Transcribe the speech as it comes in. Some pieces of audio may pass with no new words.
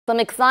Some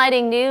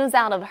exciting news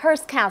out of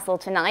Hearst Castle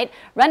tonight.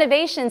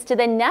 Renovations to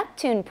the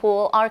Neptune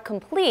Pool are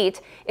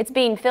complete. It's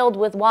being filled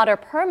with water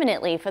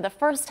permanently for the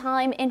first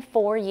time in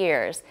 4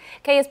 years.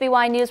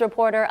 KSBY News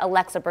reporter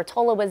Alexa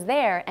Bertola was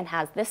there and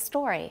has this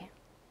story.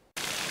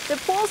 The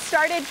pool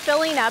started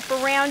filling up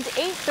around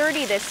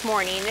 8:30 this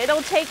morning.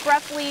 It'll take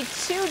roughly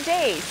 2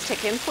 days to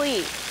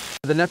complete.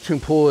 The Neptune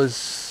Pool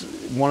is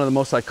one of the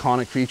most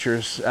iconic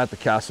features at the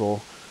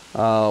castle,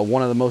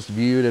 one of the most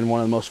viewed and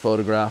one of the most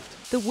photographed.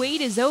 The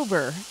wait is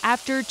over.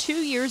 After 2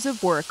 years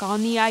of work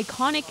on the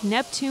iconic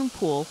Neptune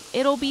Pool,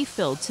 it'll be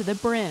filled to the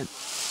brim.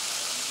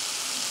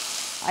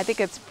 I think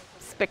it's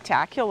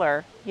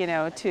spectacular,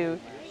 to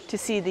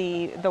see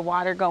the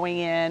water going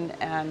in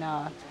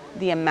and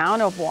the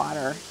amount of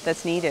water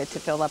that's needed to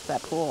fill up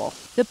that pool.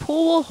 The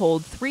pool will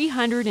hold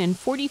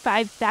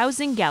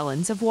 345,000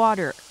 gallons of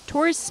water.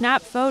 Tourists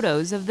snap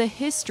photos of the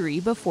history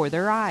before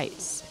their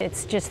eyes.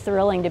 It's just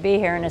thrilling to be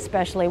here, and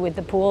especially with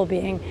the pool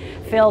being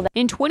filled.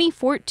 In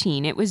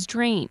 2014, it was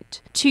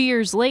drained. 2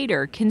 years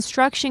later,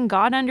 construction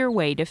got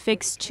underway to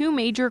fix 2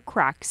 major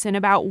cracks and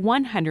about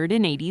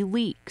 180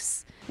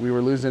 leaks. We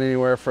were losing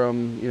anywhere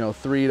from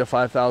 3,000 to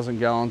 5,000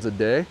 gallons a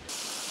day.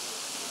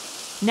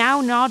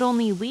 Now not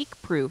only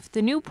leak-proof,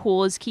 the new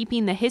pool is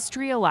keeping the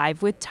history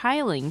alive with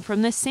tiling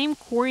from the same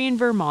quarry in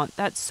Vermont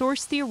that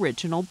sourced the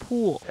original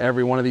pool.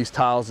 Every one of these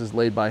tiles is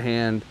laid by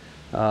hand.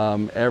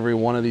 Every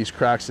one of these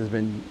cracks has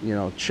been,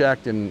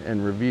 checked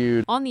and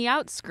reviewed. On the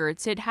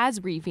outskirts, it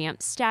has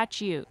revamped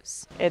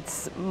statues.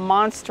 It's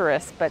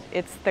monstrous, but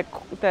it's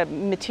the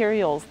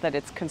materials that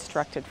it's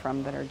constructed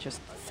from that are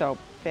just so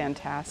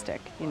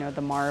fantastic.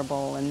 The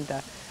marble and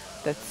the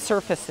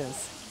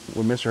surfaces.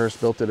 When Mr.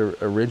 Hearst built it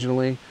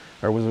originally,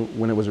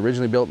 when it was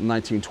originally built in the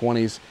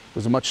 1920s, it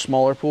was a much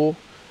smaller pool.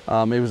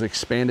 It was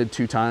expanded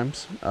 2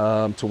 times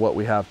to what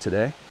we have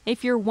today.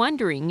 If you're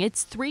wondering,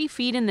 it's 3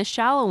 feet in the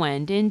shallow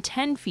end and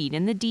 10 feet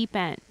in the deep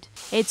end.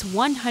 It's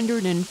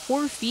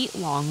 104 feet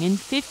long and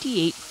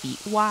 58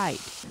 feet wide.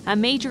 A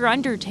major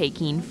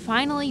undertaking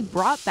finally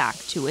brought back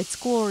to its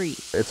glory.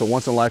 It's a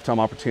once-in-a-lifetime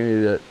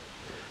opportunity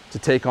to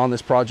take on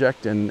this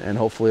project, and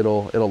hopefully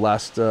it'll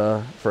last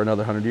for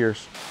another 100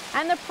 years.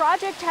 And the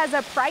project has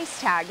a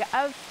price tag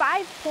of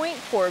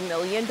 $5.4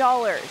 million.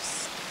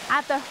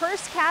 At the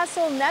Hearst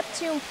Castle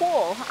Neptune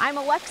Pool, I'm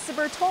Alexa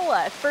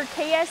Bertola for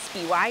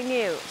KSBY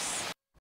News.